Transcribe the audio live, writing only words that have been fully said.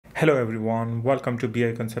Hello everyone, welcome to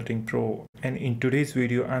BI Consulting Pro, and in today's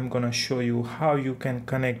video I'm gonna show you how you can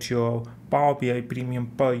connect your Power BI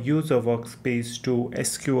Premium per user workspace to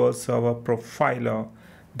SQL Server Profiler.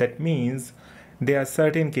 That means there are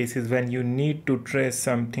certain cases when you need to trace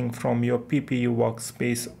something from your PPU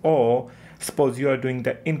workspace, or suppose you are doing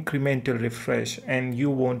the incremental refresh and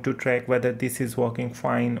you want to track whether this is working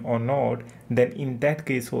fine or not. Then in that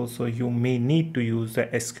case also you may need to use the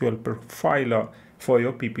SQL Profiler for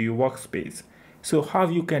your PPU workspace. So how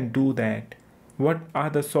you can do that? What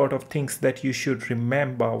are the sort of things that you should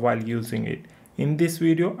remember while using it? In this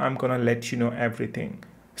video, I'm gonna let you know everything.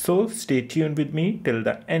 So stay tuned with me till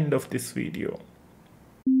the end of this video.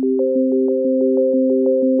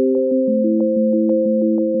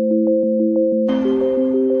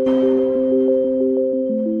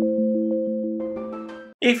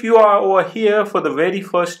 If you are over here for the very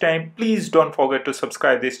first time, please don't forget to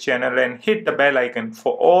subscribe this channel and hit the bell icon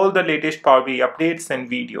for all the latest Power BI updates and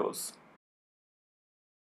videos.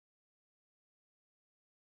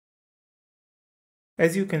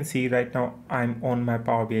 As you can see right now, I'm on my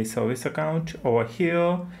Power BI service account. Over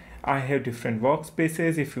here, I have different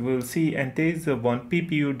workspaces, if you will see, and there is one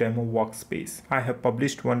PPU demo workspace. I have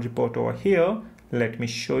published one report over here. Let me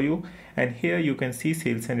show you. And here you can see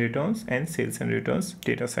sales and returns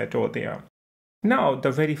data set over there. Now,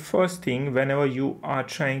 the very first thing, whenever you are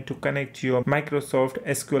trying to connect your Microsoft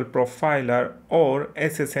SQL Profiler or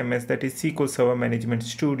SSMS, that is SQL Server Management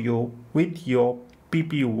Studio, with your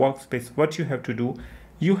PPU workspace, what you have to do,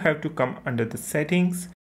 you have to come under the settings.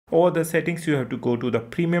 Or the settings, you have to go to the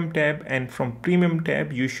premium tab, and from premium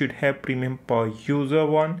tab you should have premium per user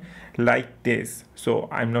one like this. So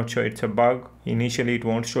I'm not sure it's a bug. Initially it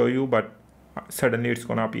won't show you, but suddenly it's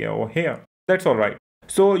gonna appear over here. That's all right.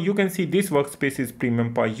 So you can see this workspace is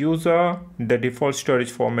premium per user. The default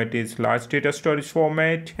storage format is large data storage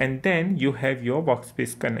format, and then you have your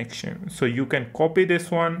workspace connection. So you can copy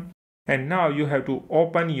this one, and now you have to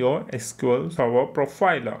open your SQL Server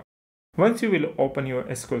Profiler. Once you will open your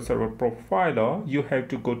SQL Server Profiler, you have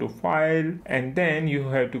to go to File, and then you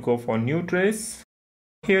have to go for New Trace.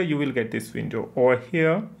 Here you will get this window. Over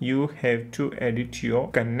here you have to edit your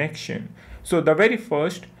connection. So the very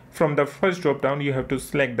first, from the first drop down, you have to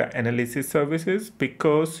select the analysis services,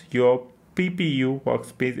 because your PPU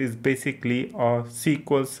workspace is basically a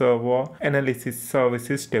SQL Server analysis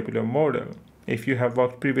services tabular model. If you have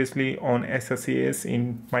worked previously on SSAS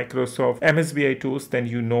in Microsoft MSBI tools, then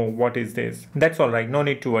you know what is this. That's all right, no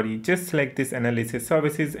need to worry. Just select this analysis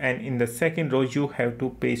services, and in the second row you have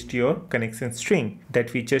to paste your connection string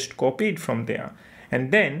that we just copied from there.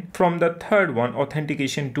 And then from the third one,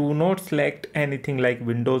 authentication, do not select anything like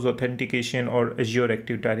Windows authentication or Azure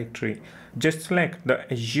Active Directory. Just select the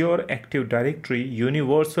Azure Active Directory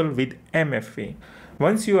Universal with MFA.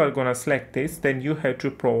 Once you are gonna select this, then you have to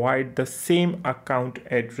provide the same account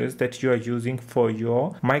address that you are using for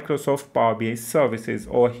your Microsoft Power BI services.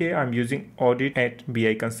 Over here I'm using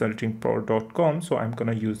audit@biconsultingpro.com, so I'm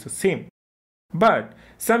gonna use the same. But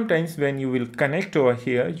sometimes when you will connect over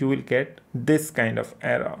here, you will get this kind of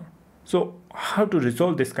error. So how to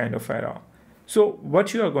resolve this kind of error? So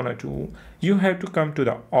what you are gonna do, you have to come to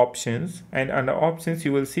the options, and under options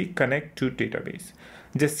you will see connect to database.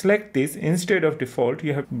 Just select this. Instead of default,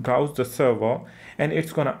 you have to browse the server, and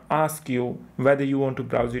it's gonna ask you whether you want to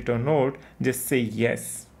browse it or not. Just say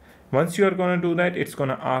yes. Once you are gonna do that, it's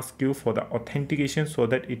gonna ask you for the authentication so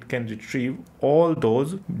that it can retrieve all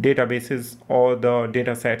those databases or the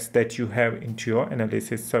data sets that you have into your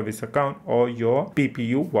analysis service account or your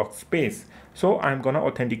PPU workspace. So I'm gonna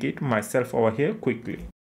authenticate myself over here quickly.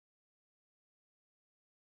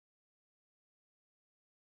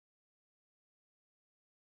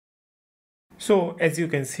 So as you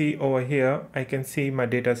can see over here, I can see my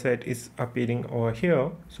data set is appearing over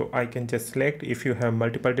here. So I can just select. If you have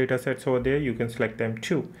multiple data sets over there, you can select them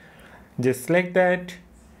too. Just select that,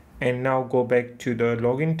 and now go back to the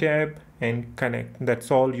login tab and connect.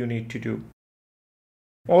 That's all you need to do.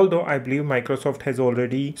 Although I believe Microsoft has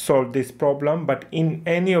already solved this problem, but in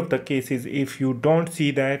any of the cases, if you don't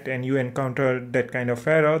see that and you encounter that kind of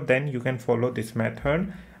error, then you can follow this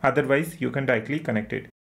method. Otherwise, you can directly connect it.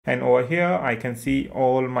 And over here I can see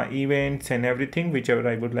all my events and everything. Whichever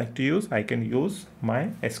I would like to use, I can use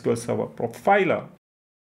my SQL Server Profiler.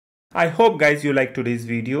 I hope guys you liked today's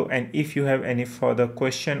video, and if you have any further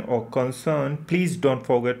question or concern, please don't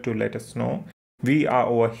forget to let us know. We are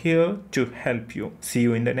over here to help you. See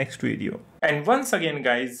you in the next video. And once again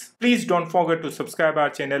guys, please don't forget to subscribe our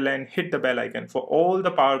channel and hit the bell icon for all the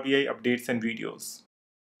Power BI updates and videos.